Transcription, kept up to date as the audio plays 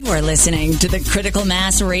You're listening to the Critical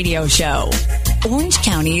Mass Radio Show, Orange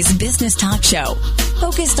County's business talk show,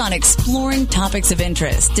 focused on exploring topics of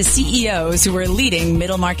interest to CEOs who are leading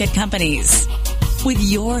middle market companies. With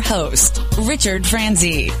your host, Richard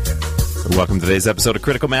Franzi. Welcome to today's episode of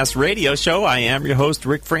Critical Mass Radio Show. I am your host,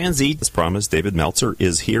 Rick Franzi. As promised, David Meltzer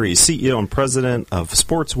is here. He's CEO and president of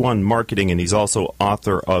Sports One Marketing, and he's also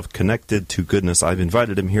author of Connected to Goodness. I've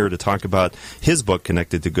invited him here to talk about his book,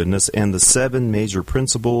 Connected to Goodness, and the 7 major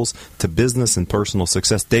principles to business and personal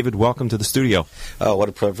success. David, welcome to the studio. Oh, what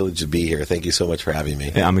a privilege to be here. Thank you so much for having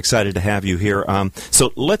me. I'm excited to have you here.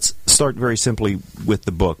 So let's start very simply with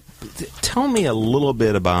the book. Tell me a little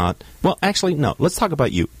bit about, let's talk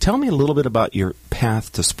about you. Tell me a little bit about your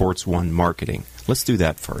path to Sports One Marketing. Let's do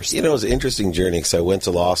that first. You know, it was an interesting journey because I went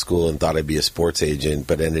to law school and thought I'd be a sports agent,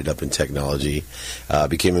 but ended up in technology.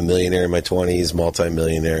 Became a millionaire in my 20s,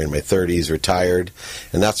 multimillionaire in my 30s, retired.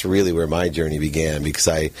 And that's really where my journey began, because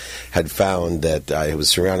I had found that I was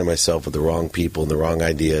surrounding myself with the wrong people and the wrong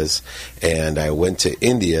ideas. And I went to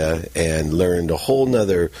India and learned a whole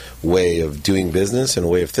nother way of doing business and a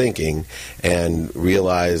way of thinking, and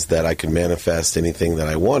realized that I could manifest anything that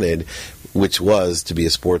I wanted, which was to be a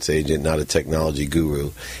sports agent, not a technology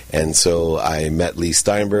guru. And so I met Lee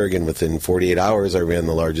Steinberg, and within 48 hours, I ran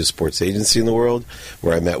the largest sports agency in the world,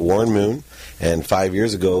 where I met Warren Moon. And 5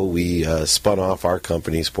 years ago, we spun off our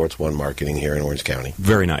company, Sports One Marketing, here in Orange County.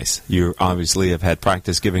 Very nice. You obviously have had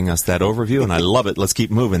practice giving us that overview, and I love it. Let's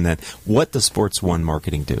keep moving then. What does Sports One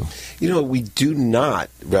Marketing do? You know, we do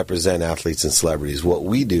not represent athletes and celebrities. What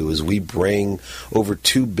we do is we bring over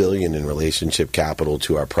 $2 billion in relationship capital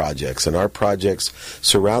to our projects, and our projects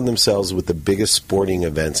surround themselves with the biggest sporting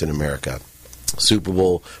events in America. Super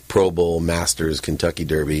Bowl, Pro Bowl, Masters, Kentucky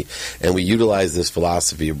Derby, and we utilize this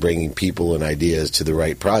philosophy of bringing people and ideas to the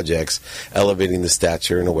right projects, elevating the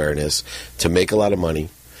stature and awareness to make a lot of money,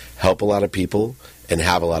 help a lot of people, and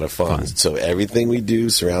have a lot of fun. So everything we do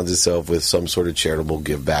surrounds itself with some sort of charitable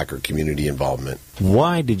give back or community involvement.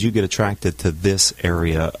 Why did you get attracted to this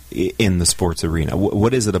area in the sports arena?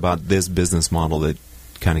 What is it about this business model that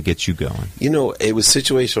kind of gets you going? You know, it was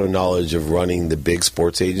situational knowledge of running the big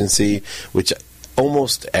sports agency, which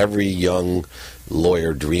almost every young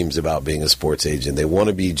lawyer dreams about being a sports agent. They want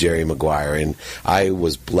to be Jerry Maguire, and I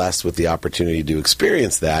was blessed with the opportunity to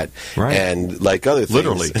experience that. Right. And like other things,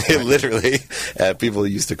 literally, people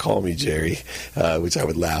used to call me Jerry, which I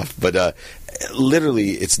would laugh, but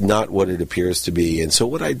literally, it's not what it appears to be. And so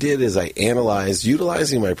what I did is I analyzed,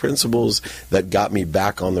 utilizing my principles that got me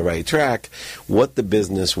back on the right track, what the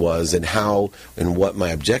business was and how and what my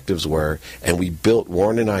objectives were. And we built,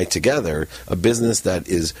 Warren and I together, a business that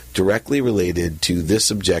is directly related to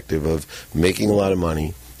this objective of making a lot of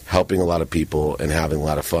money, helping a lot of people, and having a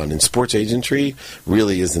lot of fun. And sports agentry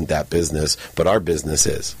really isn't that business, but our business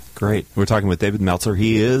is. Great. We're talking with David Meltzer.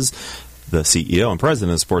 He is the CEO and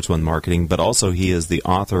president of Sports One Marketing, but also he is the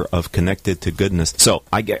author of Connected to Goodness. So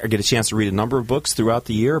I get a chance to read a number of books throughout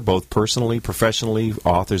the year, both personally, professionally,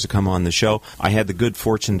 authors that come on the show. I had the good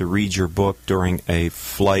fortune to read your book during a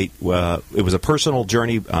flight. It was a personal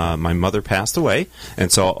journey. My mother passed away, and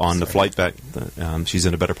so on the flight back, she's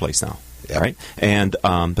in a better place now. Yeah. Right? And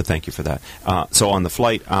but thank you for that. So on the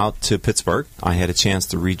flight out to Pittsburgh, I had a chance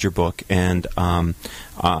to read your book, and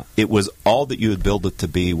it was all that you had billed it to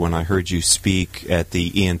be when I heard you speak at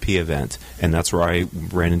the ENP event, and that's where I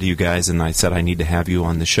ran into you guys, and I said I need to have you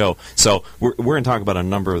on the show. So we're going to talk about a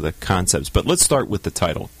number of the concepts, but let's start with the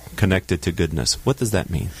title, Connected to Goodness. What does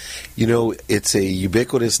that mean? You know, it's a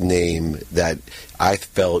ubiquitous name that I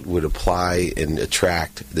felt would apply and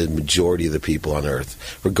attract the majority of the people on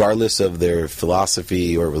Earth. Regardless of their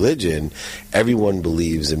philosophy or religion, everyone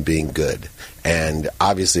believes in being good. And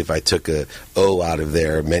obviously, if I took a O out of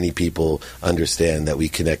there, many people understand that we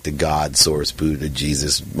connect to God, Source, Buddha,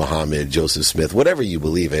 Jesus, Muhammad, Joseph Smith, whatever you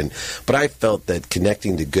believe in. But I felt that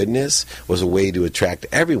connecting to goodness was a way to attract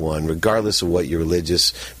everyone, regardless of what your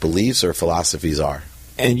religious beliefs or philosophies are.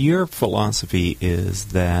 And your philosophy is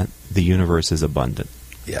that the universe is abundant.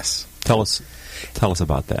 Yes. Tell us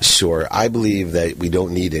about that. Sure. I believe that we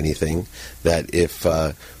don't need anything, that if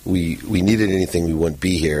we needed anything, we wouldn't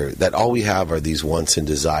be here, that all we have are these wants and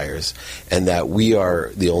desires, and that we are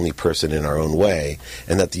the only person in our own way,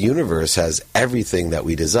 and that the universe has everything that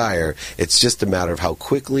we desire. It's just a matter of how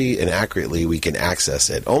quickly and accurately we can access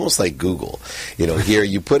it, almost like Google. You know, here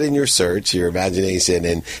you put in your search, your imagination,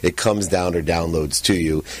 and it comes down or downloads to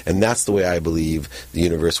you, and that's the way I believe the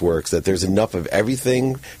universe works, that there's enough of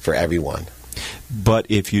everything for everyone. But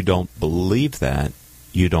if you don't believe that,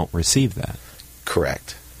 you don't receive that.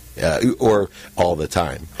 Correct. or all the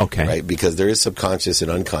time. Okay. Right? Because there is subconscious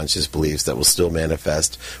and unconscious beliefs that will still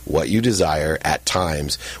manifest what you desire at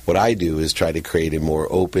times. What I do is try to create a more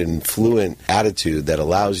open, fluent attitude that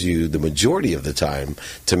allows you the majority of the time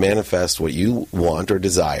to manifest what you want or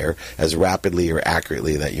desire as rapidly or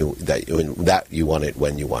accurately that you want it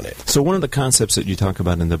when you want it. So one of the concepts that you talk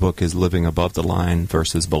about in the book is living above the line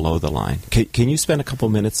versus below the line. Can you spend a couple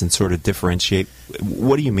minutes and sort of differentiate?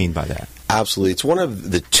 What do you mean by that? Absolutely. It's one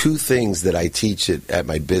of the two things that I teach at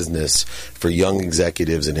my business for young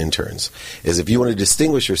executives and interns, is if you want to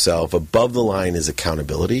distinguish yourself, above the line is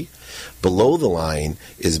accountability. Below the line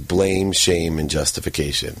is blame, shame, and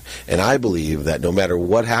justification. And I believe that no matter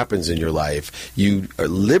what happens in your life, you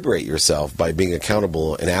liberate yourself by being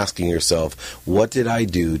accountable and asking yourself, what did I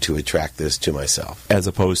do to attract this to myself? As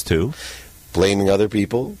opposed to? Blaming other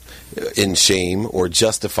people in shame or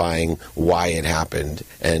justifying why it happened.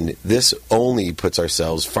 And this only puts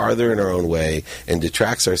ourselves farther in our own way and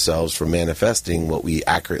detracts ourselves from manifesting what we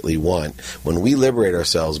accurately want. When we liberate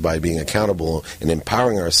ourselves by being accountable and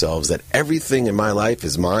empowering ourselves that everything in my life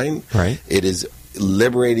is mine, right, it is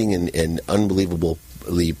liberating and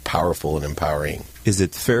unbelievably powerful and empowering. Is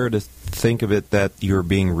it fair to think of it that you're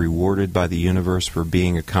being rewarded by the universe for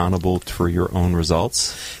being accountable for your own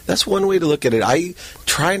results? That's one way to look at it. I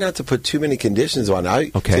try not to put too many conditions on it. I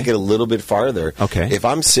take it a little bit farther. Okay. If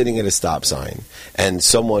I'm sitting at a stop sign and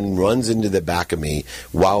someone runs into the back of me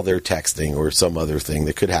while they're texting or some other thing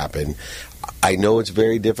that could happen, I know it's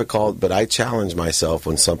very difficult, but I challenge myself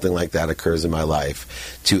when something like that occurs in my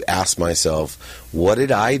life to ask myself, what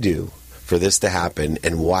did I do for this to happen,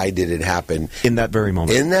 and why did it happen? In that very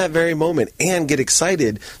moment. In that very moment, and get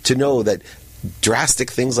excited to know that drastic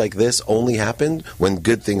things like this only happen when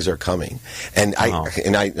good things are coming. And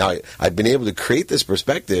I've been able to create this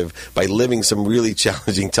perspective by living some really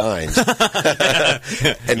challenging times.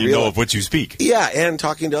 And you know of what you speak. Yeah, and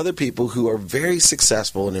talking to other people who are very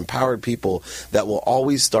successful and empowered people that will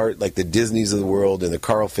always start, like the Disneys of the world and the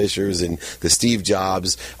Carl Fishers and the Steve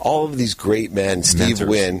Jobs, all of these great men, Steve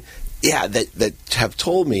Wynn, that have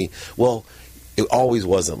told me, well, it always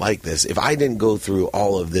wasn't like this. If I didn't go through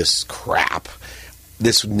all of this crap,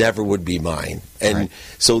 this never would be mine. And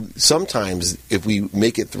so sometimes if we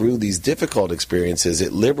make it through these difficult experiences,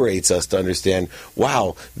 it liberates us to understand,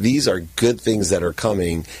 wow, these are good things that are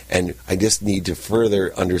coming, and I just need to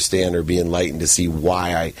further understand or be enlightened to see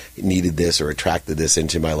why I needed this or attracted this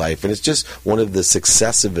into my life. And it's just one of the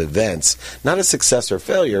successive events, not a success or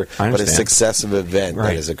failure, but a successive event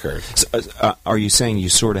that has occurred. So, are you saying you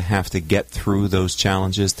sort of have to get through those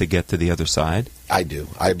challenges to get to the other side? I do.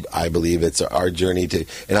 I believe it's our journey to,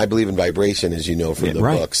 and I believe in vibration, as you know from the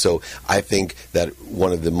book. So I think that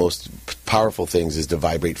one of the most powerful things is to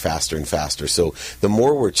vibrate faster and faster. So the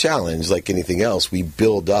more we're challenged, like anything else, we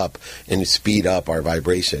build up and speed up our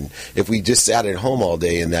vibration. If we just sat at home all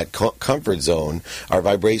day in that comfort zone, our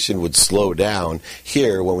vibration would slow down.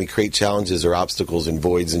 Here, when we create challenges or obstacles and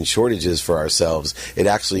voids and shortages for ourselves, it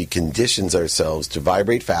actually conditions ourselves to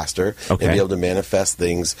vibrate faster and be able to manifest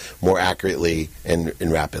things more accurately and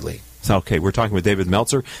rapidly. Okay, we're talking with David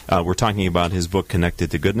Meltzer. We're talking about his book, Connected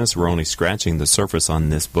to Goodness. We're only scratching the surface on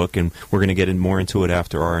this book, and we're going to get more into it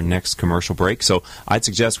after our next commercial break. So I'd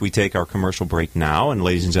suggest we take our commercial break now, and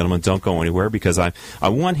ladies and gentlemen, don't go anywhere, because I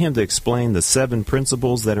want him to explain the 7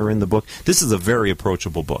 principles that are in the book. This is a very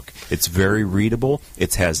approachable book. It's very readable.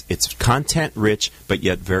 It's content-rich, but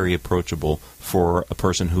yet very approachable for a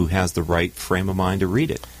person who has the right frame of mind to read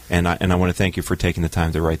it. And I want to thank you for taking the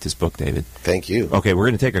time to write this book, David. Thank you. Okay, we're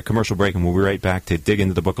going to take a commercial break, and we'll be right back to dig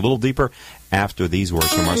into the book a little deeper after these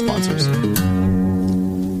words from our sponsors.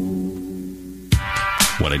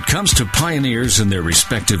 When it comes to pioneers in their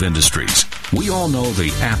respective industries, we all know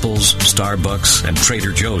the Apples, Starbucks, and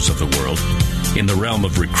Trader Joe's of the world. In the realm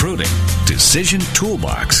of recruiting, Decision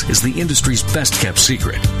Toolbox is the industry's best-kept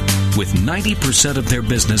secret. With 90% of their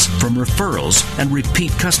business from referrals and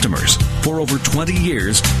repeat customers. For over 20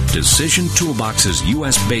 years, Decision Toolbox's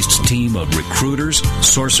U.S.-based team of recruiters,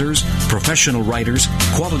 sourcers, professional writers,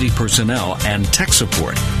 quality personnel, and tech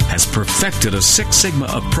support has perfected a Six Sigma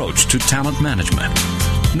approach to talent management.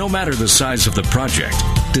 No matter the size of the project,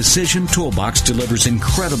 Decision Toolbox delivers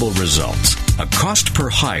incredible results. A cost per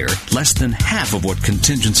hire less than half of what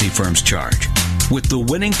contingency firms charge, with the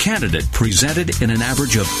winning candidate presented in an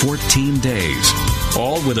average of 14 days,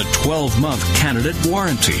 all with a 12-month candidate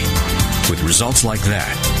warranty. With results like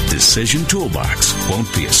that, Decision Toolbox won't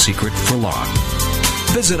be a secret for long.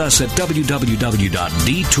 Visit us at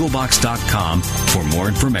www.dtoolbox.com for more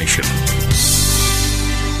information.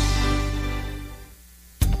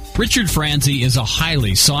 Richard Franzi is a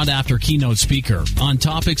highly sought-after keynote speaker on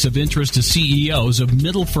topics of interest to CEOs of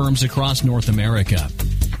middle firms across North America.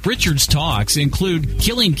 Richard's talks include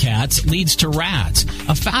Killing Cats Leads to Rats,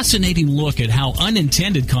 a fascinating look at how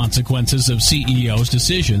unintended consequences of CEOs'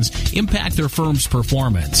 decisions impact their firm's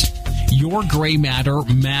performance. Your Gray Matter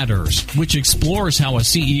Matters, which explores how a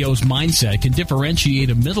CEO's mindset can differentiate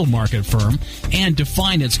a middle market firm and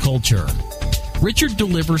define its culture. Richard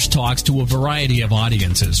delivers talks to a variety of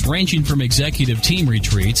audiences, ranging from executive team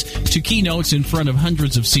retreats to keynotes in front of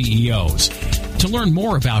hundreds of CEOs. To learn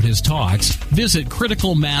more about his talks, visit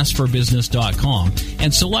criticalmassforbusiness.com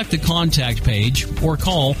and select the contact page or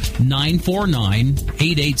call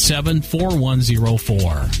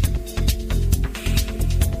 949-887-4104.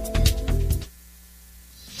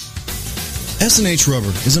 S&H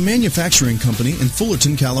Rubber is a manufacturing company in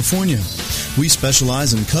Fullerton, California. We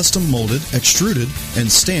specialize in custom molded, extruded,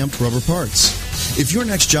 and stamped rubber parts. If your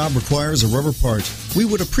next job requires a rubber part, we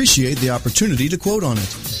would appreciate the opportunity to quote on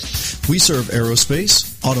it. We serve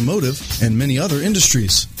aerospace, automotive, and many other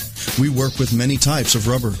industries. We work with many types of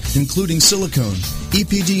rubber, including silicone,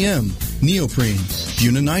 EPDM, neoprene,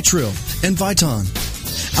 bunanitrile, and Viton.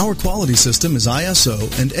 Our quality system is ISO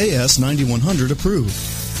and AS 9100 approved.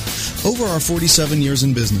 Over our 47 years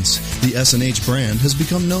in business, the S&H brand has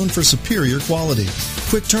become known for superior quality,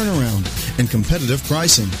 quick turnaround, and competitive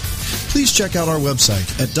pricing. Please check out our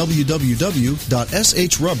website at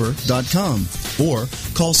www.shrubber.com or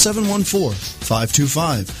call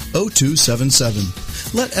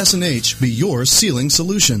 714-525-0277. Let S&H be your sealing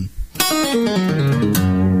solution.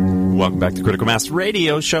 Welcome back to Critical Mass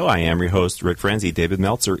Radio Show. I am your host, Rick Franzi. David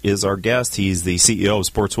Meltzer is our guest. He's the CEO of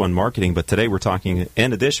Sports One Marketing. But today we're talking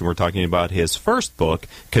about his first book,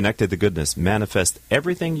 Connected to Goodness, Manifest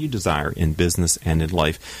Everything You Desire in Business and in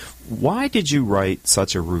Life. Why did you write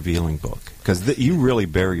such a revealing book? Because you really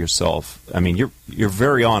bare yourself. I mean, you're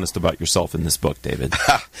very honest about yourself in this book, David.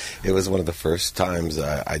 It was one of the first times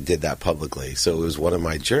I did that publicly. So it was one of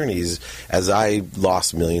my journeys as I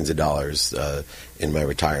lost millions of dollars in my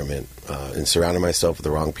retirement and surrounded myself with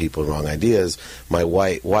the wrong people and wrong ideas. My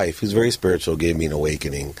wife, who's very spiritual, gave me an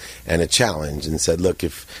awakening and a challenge and said, look,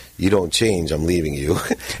 if you don't change, I'm leaving you.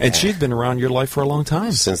 And she'd been around your life for a long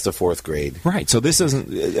time. Since the 4th grade. Right. So this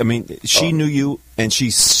isn't, I mean, she knew you and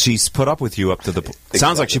she's put up with you up to the, exactly.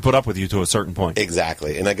 Sounds like she put up with you to a certain point.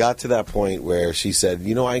 Exactly. And I got to that point where she said,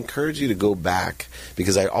 I encourage you to go back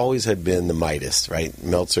because I always had been the Midas, right?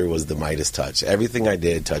 Meltzer was the Midas touch. Everything I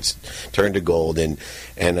did turned to gold and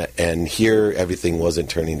here everything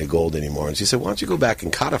wasn't turning to gold anymore. And she said, why don't you go back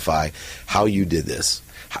and codify how you did this?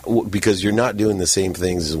 Because you're not doing the same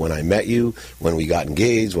things as when I met you, when we got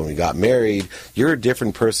engaged, when we got married. You're a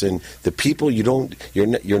different person. The people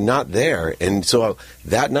you're not there. And so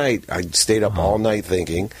that night I stayed up all night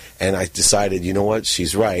thinking, and I decided, you know what,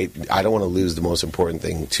 she's right. I don't want to lose the most important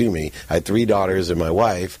thing to me. I had 3 daughters and my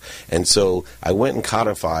wife, and so I went and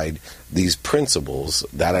codified these principles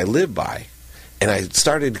that I live by. And I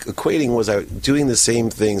started equating, was I doing the same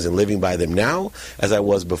things and living by them now as I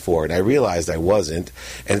was before? And I realized I wasn't.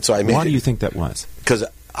 And so I made. Why do you think that was? Because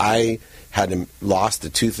I had lost the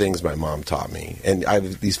 2 things my mom taught me. And I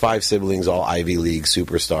have these 5 siblings, all Ivy League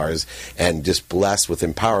superstars, and just blessed with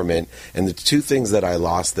empowerment. And the 2 things that I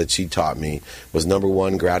lost that she taught me was, number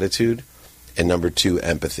 1, gratitude, and number 2,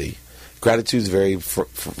 empathy. Gratitude is very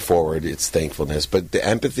forward. It's thankfulness. But the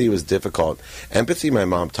empathy was difficult. Empathy, my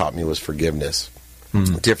mom taught me, was forgiveness.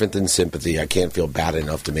 Different than sympathy. I can't feel bad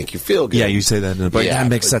enough to make you feel good. Yeah, you say that, but that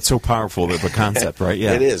makes that so powerful of a concept, right?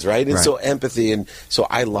 Yeah, it is, right? And right. So empathy, and so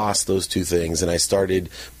I lost those 2 things, and I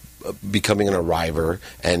started becoming an arriver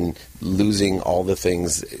and losing all the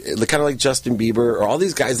things, kind of like Justin Bieber or all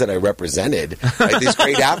these guys that I represented, right? These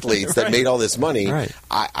great athletes that made all this money. Right.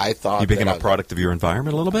 I thought you became a product of your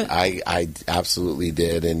environment a little bit. I absolutely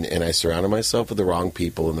did, and I surrounded myself with the wrong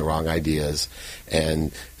people and the wrong ideas,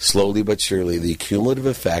 and slowly but surely, the cumulative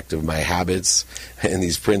effect of my habits and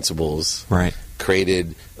these principles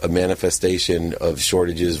created a manifestation of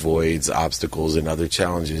shortages, voids, obstacles, and other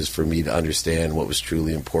challenges for me to understand what was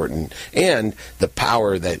truly important and the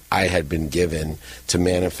power that I had been given to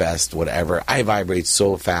manifest whatever. I vibrate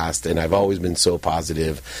so fast, and I've always been so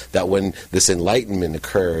positive that when this enlightenment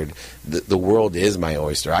occurred, the world is my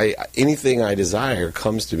oyster. Anything I desire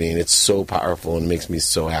comes to me, and it's so powerful and makes me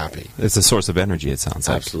so happy. It's a source of energy, it sounds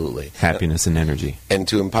like. Absolutely. Happiness and energy. And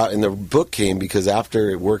to empower, and the book came because after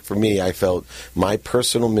it worked for me, I felt my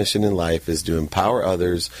personal mission in life is to empower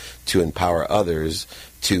others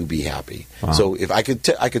to be happy. Wow. So if I could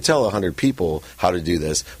tell 100 people how to do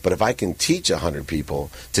this, but if I can teach 100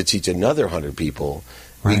 people to teach another 100 people,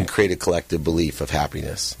 we can create a collective belief of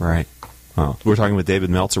happiness. Right. We're talking with David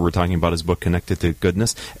Meltzer. We're talking about his book, Connected to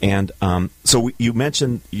Goodness. And so you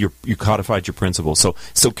mentioned you codified your principles.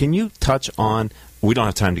 So can you touch on, we don't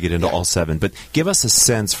have time to get into all 7, but give us a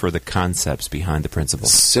sense for the concepts behind the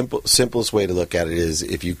principles. Simplest way to look at it is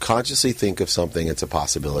if you consciously think of something, it's a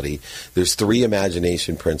possibility. There's 3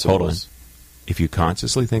 imagination principles. Hold on. If you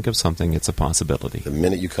consciously think of something, it's a possibility. The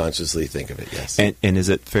minute you consciously think of it, yes. And is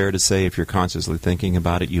it fair to say if you're consciously thinking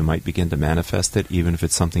about it, you might begin to manifest it, even if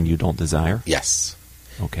it's something you don't desire? Yes.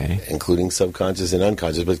 Okay. Including subconscious and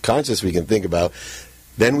unconscious. But conscious we can think about.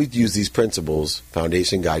 Then we use these principles,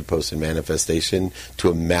 foundation, guideposts, and manifestation,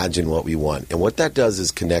 to imagine what we want. And what that does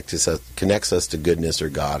is connects us to goodness or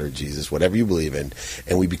God or Jesus, whatever you believe in,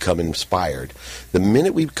 and we become inspired. The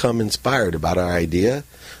minute we become inspired about our idea,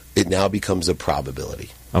 it now becomes a probability.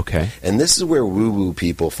 Okay. And this is where woo-woo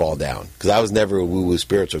people fall down, because I was never a woo-woo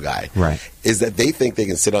spiritual guy. Right. Is that they think they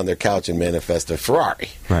can sit on their couch and manifest a Ferrari.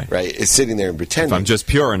 Right. It's sitting there and pretending. If I'm just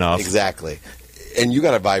pure enough. Exactly. And you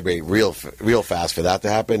got to vibrate real fast for that to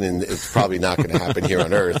happen, and it's probably not going to happen here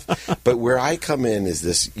on Earth. But where I come in is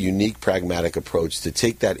this unique, pragmatic approach to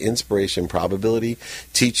take that inspiration probability,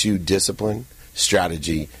 teach you discipline,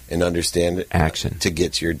 strategy, and understand action to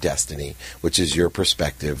get to your destiny, which is your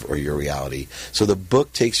perspective or your reality. So the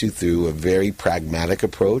book takes you through a very pragmatic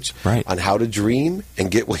approach on how to dream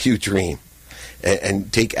and get what you dream.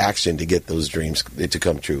 And take action to get those dreams to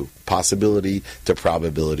come true. Possibility to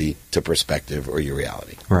probability to perspective or your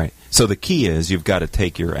reality. Right. So the key is you've got to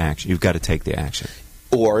take your action. You've got to take the action.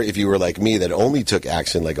 Or if you were like me that only took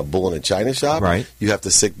action like a bull in a china shop, you have to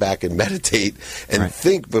sit back and meditate and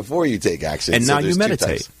think before you take action. And so now you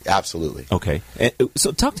meditate. Absolutely. Okay.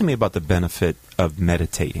 So talk to me about the benefit of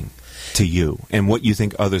meditating to you and what you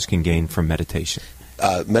think others can gain from meditation.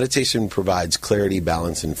 Meditation provides clarity,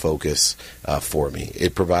 balance, and focus for me.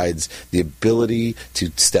 It provides the ability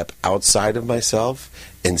to step outside of myself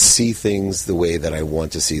and see things the way that I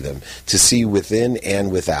want to see them, to see within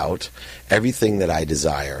and without everything that I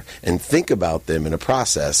desire, and think about them in a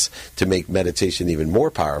process to make meditation even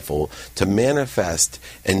more powerful, to manifest.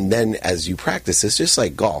 And then as you practice, it's just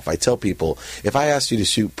like golf. I tell people, if I asked you to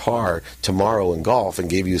shoot par tomorrow in golf and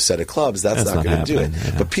gave you a set of clubs, that's not going to do it.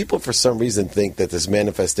 Yeah. But people for some reason think that this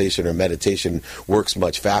manifestation or meditation works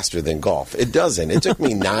much faster than golf. It doesn't. It took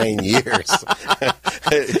me 9 years.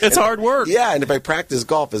 It's hard work. Yeah, and if I practice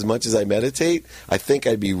golf as much as I meditate, I think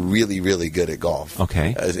I'd be really, really good at golf.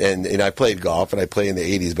 Okay. And I played golf, and I play in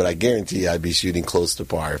the 80s, but I guarantee I'd be shooting close to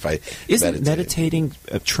par if I Isn't meditating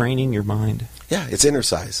training your mind? Yeah, it's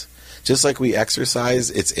exercise. Just like we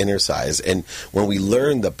exercise, it's exercise. And when we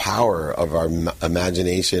learn the power of our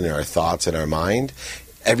imagination and our thoughts and our mind,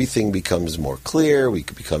 everything becomes more clear, we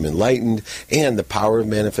can become enlightened, and the power of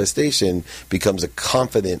manifestation becomes a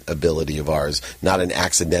confident ability of ours, not an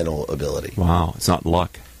accidental ability. Wow, it's not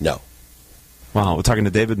luck. No. Wow, we're talking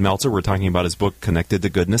to David Meltzer. We're talking about his book, Connected to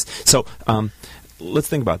Goodness. So let's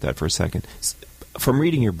think about that for a second. From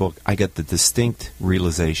reading your book, I get the distinct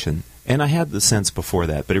realization, and I had the sense before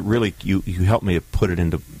that, but it really, you helped me to put it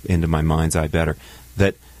into my mind's eye better,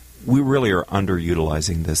 that we really are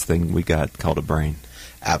underutilizing this thing we got called a brain.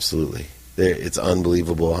 Absolutely. It's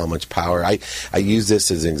unbelievable how much power. I use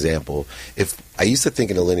this as an example. If I used to think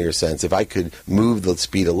in a linear sense, if I could move the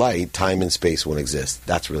speed of light, time and space won't exist.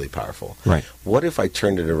 That's really powerful. Right. What if I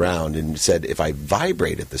turned it around and said, if I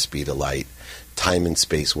vibrate at the speed of light, time and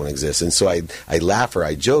space won't exist? And so I laugh or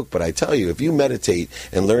I joke, but I tell you, if you meditate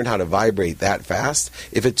and learn how to vibrate that fast,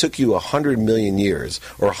 if it took you 100 million years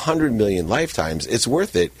or 100 million lifetimes, it's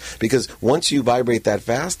worth it, because once you vibrate that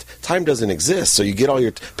fast, time doesn't exist. So you get all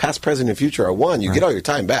your past, present, and future are one. You get all your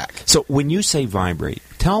time back. So when you say vibrate,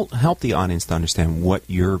 help the audience to understand what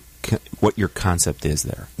your concept is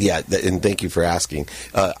there. Yeah, and thank you for asking.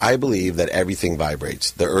 I believe that everything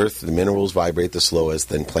vibrates. The earth, the minerals vibrate the slowest,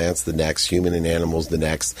 then plants the next, human and animals the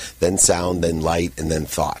next, then sound, then light, and then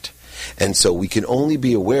thought. And so we can only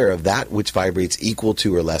be aware of that which vibrates equal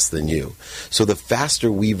to or less than you. So the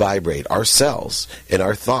faster we vibrate, our cells and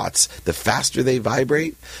our thoughts, the faster they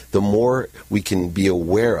vibrate, the more we can be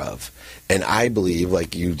aware of. And I believe,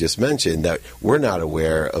 like you just mentioned, that we're not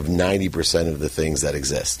aware of 90% of the things that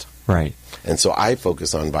exist. Right. And so I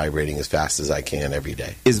focus on vibrating as fast as I can every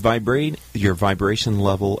day. Is your vibration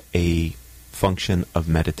level a function of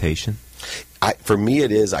meditation? For me,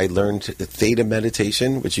 it is. I learned theta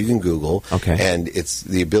meditation, which you can Google, and it's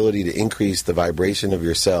the ability to increase the vibration of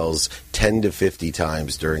your cells 10 to 50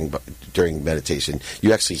 times during meditation.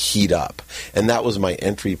 You actually heat up, and that was my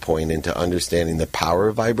entry point into understanding the power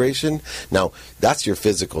of vibration. Now, that's your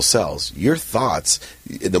physical cells. Your thoughts,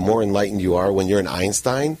 the more enlightened you are, when you're an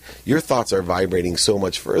Einstein, your thoughts are vibrating so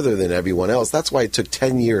much further than everyone else. That's why it took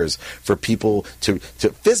 10 years for people to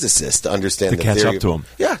physicists to understand the catch theory up to him.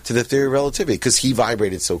 Yeah, to the theory of relativity, because he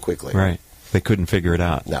vibrated so quickly. Right. They couldn't figure it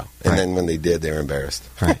out. No. And then when they did, they were embarrassed.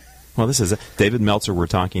 Right. Well, this is David Meltzer. We're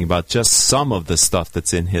talking about just some of the stuff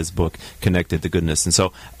that's in his book, Connected to Goodness. And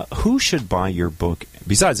so who should buy your book,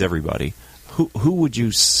 besides everybody? Who would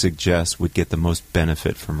you suggest would get the most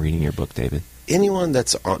benefit from reading your book, David? Anyone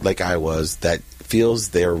that's like I was, that feels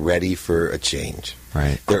they're ready for a change.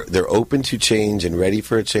 Right. They're open to change and ready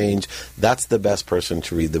for a change. That's the best person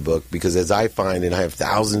to read the book, because as I find, and I have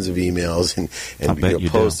thousands of emails and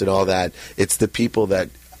posts and all that, it's the people that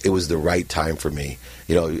it was the right time for me.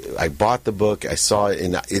 I bought the book, I saw it,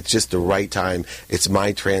 and it's just the right time. It's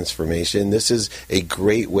my transformation. This is a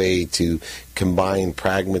great way to combine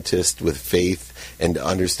pragmatist with faith and to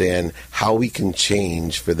understand how we can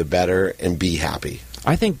change for the better and be happy.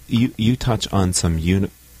 I think you touch on some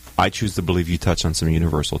I choose to believe you touch on some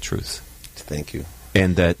universal truths. Thank you.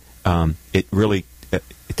 And that it really it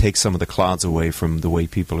takes some of the clouds away from the way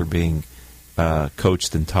people are being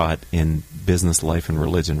coached and taught in business, life, and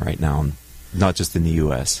religion right now, not just in the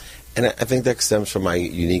U.S. And I think that stems from my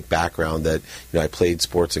unique background that, I played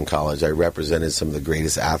sports in college. I represented some of the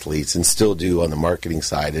greatest athletes and still do on the marketing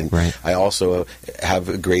side. And I also have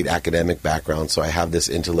a great academic background, so I have this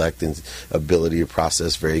intellect and ability to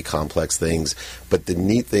process very complex things. But the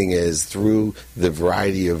neat thing is, through the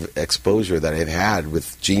variety of exposure that I've had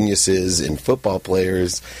with geniuses and football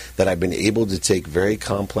players, that I've been able to take very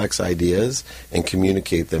complex ideas and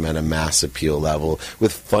communicate them at a mass appeal level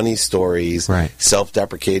with funny stories,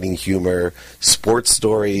 self-deprecating humor, sports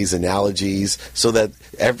stories, analogies, so that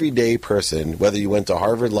everyday person, whether you went to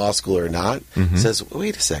Harvard Law School or not, says,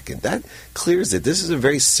 wait a second, that clears it. This is a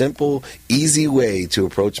very simple, easy way to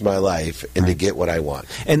approach my life and to get what I want.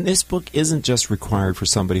 And this book isn't just required for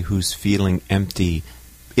somebody who's feeling empty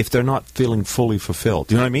if they're not feeling fully fulfilled.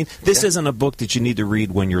 Do you know what I mean? This isn't a book that you need to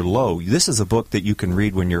read when you're low. This is a book that you can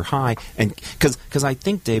read when you're high. And because I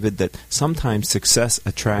think, David, that sometimes success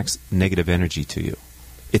attracts negative energy to you.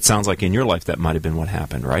 It sounds like in your life that might have been what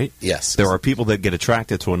happened, right? Yes. There are people that get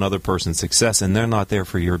attracted to another person's success, and they're not there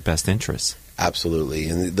for your best interests. Absolutely.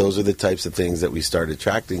 And those are the types of things that we start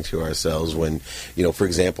attracting to ourselves when, for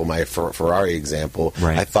example, my Ferrari example,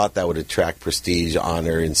 I thought that would attract prestige,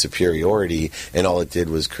 honor, and superiority, and all it did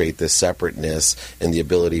was create this separateness and the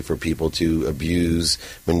ability for people to abuse,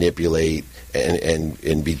 manipulate,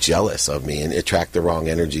 and be jealous of me and attract the wrong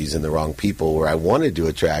energies and the wrong people, where I wanted to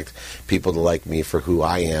attract people to like me for who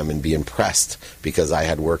I am and be impressed because I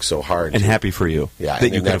had worked so hard. And happy for you that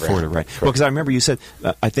you could afford it, right? Well, because I remember you said,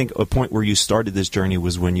 I think a point where you started this journey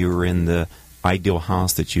was when you were in the ideal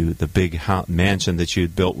house the big mansion that you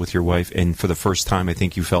had built with your wife, and for the first time, I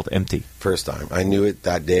think you felt empty. First time. I knew it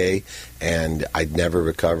that day, and I'd never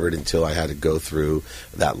recovered until I had to go through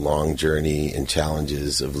that long journey and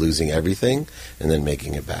challenges of losing everything and then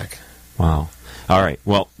making it back. Wow. All right.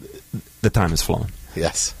 Well, the time has flown.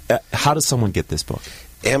 Yes. How does someone get this book?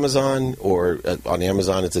 Amazon, or on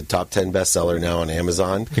Amazon. It's a top 10 bestseller now on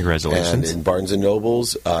Amazon. Congratulations. And in Barnes &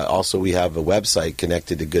 Nobles. Also, we have a website,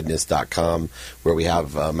 connectedtogoodness.com, where we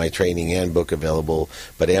have my training and book available.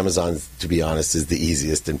 But Amazon, to be honest, is the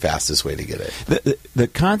easiest and fastest way to get it. The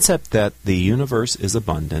concept that the universe is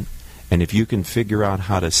abundant, and if you can figure out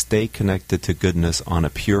how to stay connected to goodness on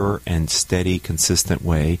a pure and steady, consistent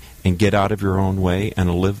way, and get out of your own way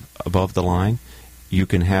and live above the line, you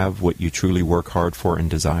can have what you truly work hard for and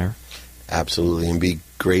desire? Absolutely, and be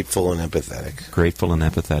grateful and empathetic. Grateful and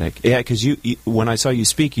empathetic. Yeah, because you, when I saw you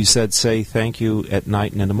speak, you said say thank you at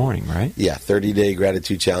night and in the morning, right? Yeah, 30-day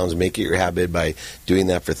gratitude challenge. Make it your habit by doing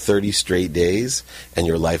that for 30 straight days, and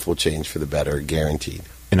your life will change for the better, guaranteed.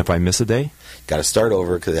 And if I miss a day? Got to start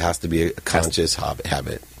over, because it has to be a conscious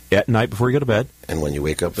habit. At night before you go to bed? And when you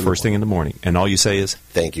wake up first thing in the morning. And all you say is?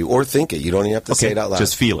 Thank you. Or think it. You don't even have to say it out loud.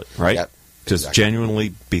 Just feel it, right? Yep. Just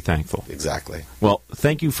genuinely be thankful. Exactly. Well,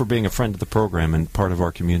 thank you for being a friend of the program and part of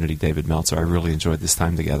our community, David Meltzer. I really enjoyed this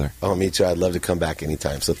time together. Oh, me too. I'd love to come back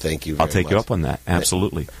anytime, so thank you very much. I'll take you up on that.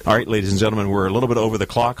 Absolutely. All right, ladies and gentlemen, we're a little bit over the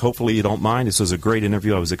clock. Hopefully you don't mind. This was a great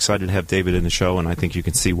interview. I was excited to have David in the show, and I think you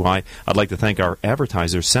can see why. I'd like to thank our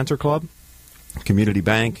advertisers, Center Club, Community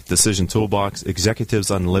Bank, Decision Toolbox, Executives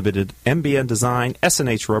Unlimited, MBN Design,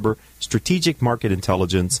 S&H Rubber, Strategic Market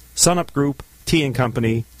Intelligence, Sunup Group, T &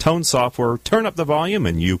 Company, Tone Software, Turn Up the Volume,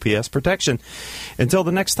 and UPS Protection. Until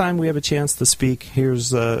the next time we have a chance to speak,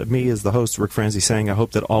 here's me as the host, Rick Franzi, saying I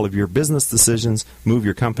hope that all of your business decisions move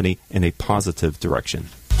your company in a positive direction.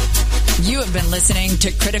 You have been listening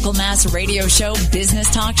to Critical Mass Radio Show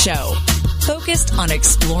Business Talk Show, focused on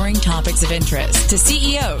exploring topics of interest to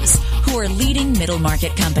CEOs who are leading middle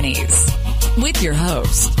market companies. With your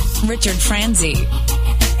host, Richard Franzi.